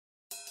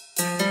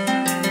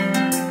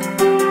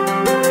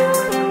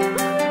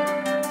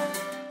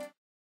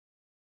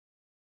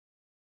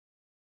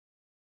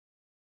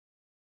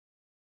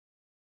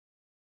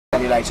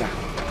Tell you later.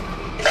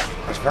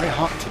 It's very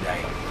hot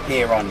today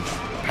here on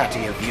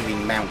Pattaya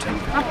Viewing Mountain.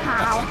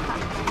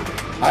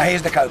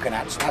 Here's the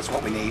coconuts. That's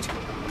what we need.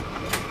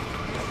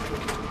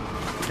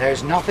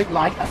 There's nothing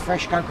like a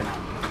fresh coconut.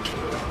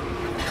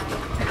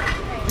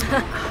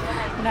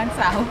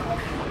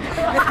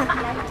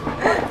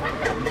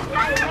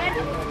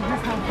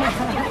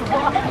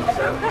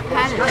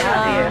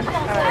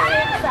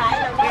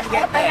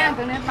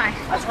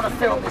 I just want to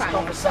film this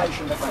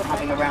conversation that we're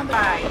having around the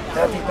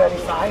 30,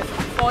 35?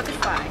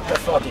 45. The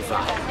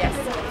 45. Yes.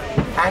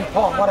 And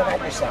Paul, what about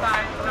yourself?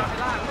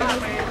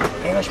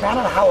 Englishman,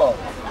 and how old?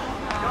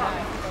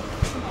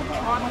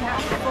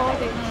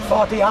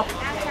 40 up?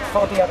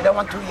 40 up. You don't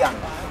want too young.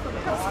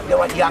 You don't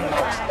want young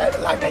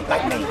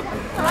like me.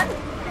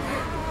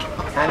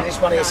 And this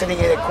one is sitting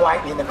here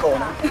quietly in the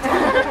corner.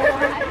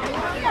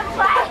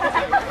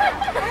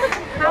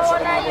 How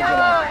old are you?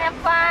 I'm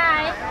 5.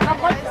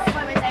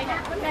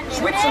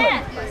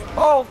 Switzerland.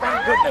 Oh,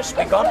 thank goodness.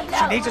 We got it.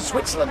 She needs a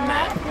Switzerland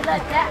man.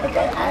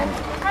 Okay, and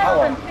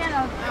how old?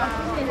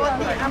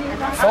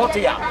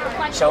 40 up.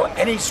 So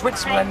any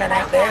Switzerland men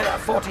out there that are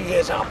 40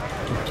 years up,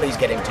 please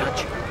get in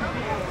touch.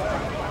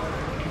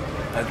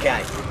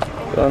 Okay.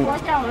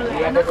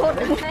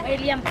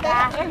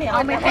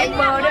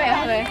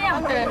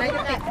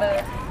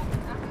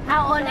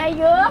 How old are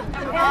you?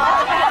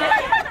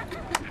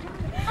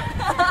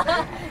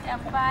 I'm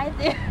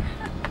 5.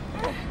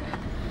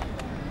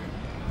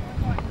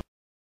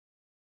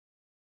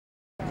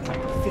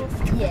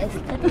 Yes.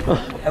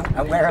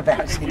 And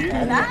whereabouts in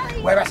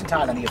Thailand? Whereabouts in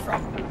Thailand are you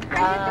from?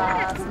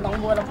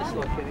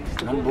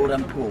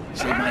 Nongborampur.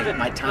 See,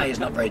 my Thai is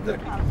not very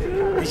good.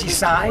 This is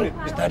Sai,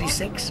 who's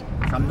 36,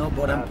 from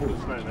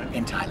Nongborampur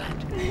in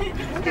Thailand.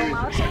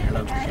 Say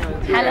hello to me.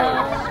 Hello.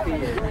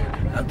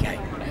 Okay.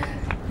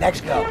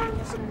 Next girl.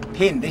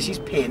 Pin. This is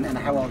Pin, and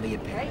how old are you,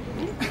 Pin?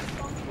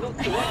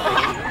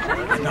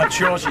 I'm not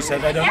sure, she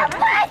said. I don't know.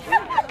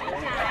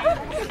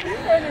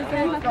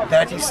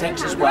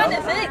 36 as well.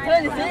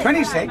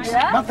 26?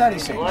 Yeah. Not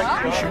 36.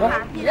 You sure?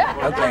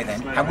 Yeah. Okay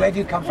then. And where do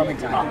you come from in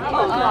Thailand?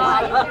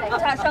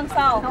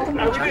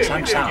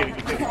 Chiang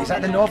Is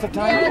that the north of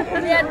Thailand?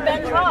 Near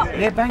Bangkok.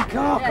 Near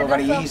Bangkok. Oh,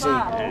 very easy.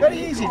 Very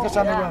easy. Just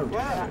on the road.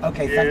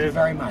 Okay, thank you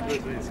very much.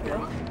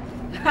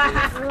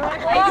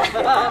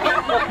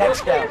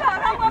 Next girl.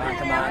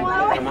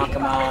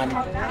 Come on.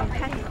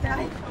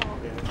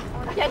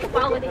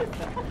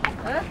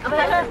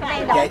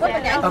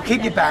 Yeah. Oh,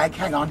 keep your bag.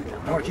 Hang on.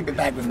 I want to keep your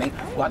bag with me.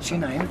 What's your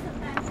name?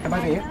 Come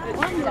over here.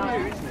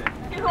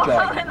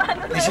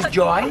 Joy. This is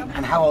Joy.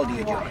 And how old are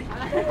you, Joy?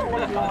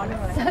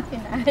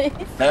 39.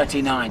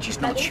 39. She's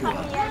not sure.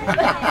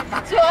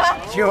 Sure.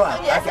 Sure.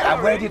 Okay.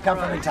 And where do you come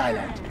from in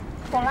Thailand?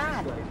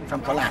 Kolat.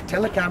 From Kolat.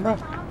 Tell the camera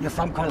you're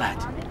from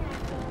Kolat.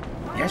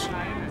 Yes?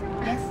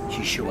 Yes.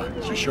 She's sure.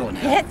 She's sure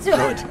now. Yes, sure.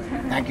 Good.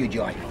 Thank you,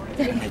 Joy.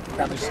 Okay,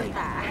 grab a seat.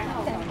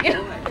 Thank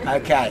you.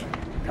 Okay.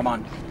 Come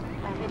on.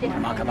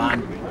 Come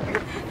on.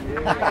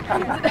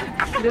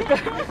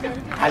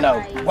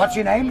 Hello. What's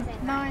your name?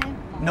 Noi.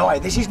 Noi.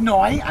 This is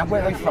Noi. And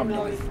where are you from,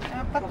 Noi?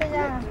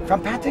 Pattaya.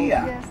 From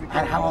Pattaya? Yes.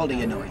 And how old are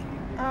you, Noi?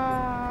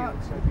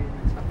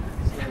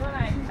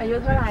 อายุ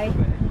เท่าไหร่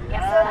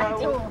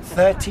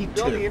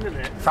 32.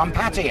 From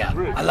Pattaya,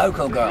 a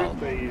local girl.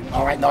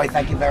 All right, Noi,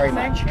 thank you very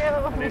much.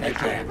 Take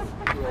care.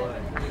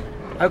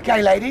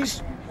 Okay,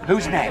 ladies.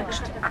 Who's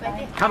next?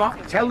 Come on,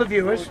 tell the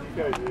viewers.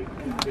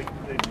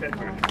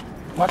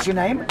 What's your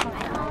name?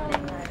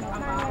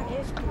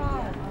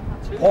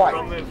 Poi.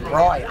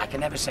 Poi. I can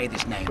never say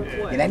this name.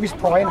 Your name is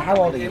Poi, and how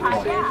old are you,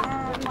 Poi?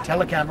 Tell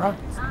the camera.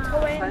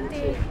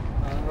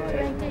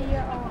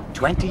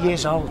 20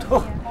 years old.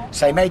 Oh,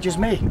 same age as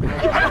me.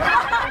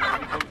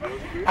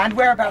 And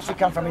whereabouts do you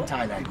come from in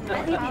Thailand?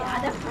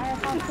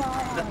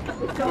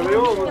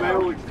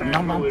 From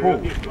Nongborampur.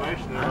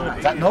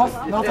 Is that north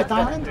of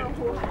Thailand?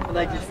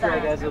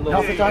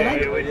 North of Thailand?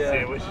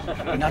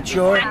 You're not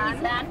sure?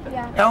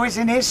 Oh, it's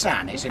in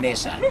Isan. It's in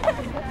Isan.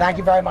 Thank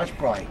you very much,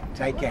 Roy.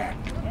 Take care.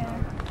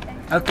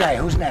 Okay,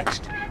 who's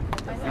next?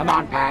 Come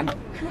on, Pan.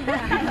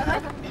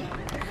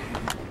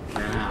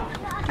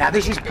 Now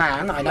this is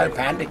Pan. I know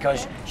Pan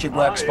because she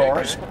works for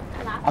us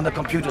on the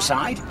computer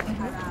side.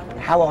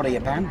 How old are you,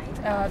 Pan?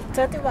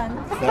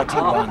 31.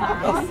 31.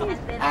 Oh.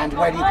 And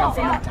where do you come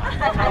from?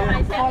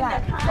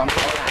 Kolat. From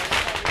Kolat.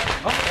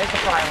 Oh, there's the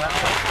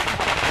fireworks.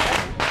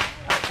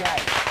 Okay.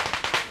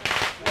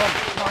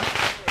 Come on.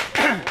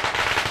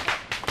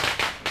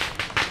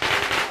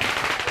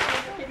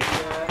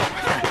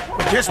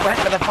 We just went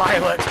for the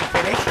fireworks to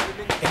finish.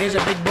 It is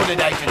a big Buddha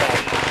day today.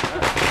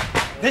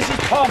 This is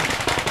Tom.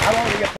 How old are you?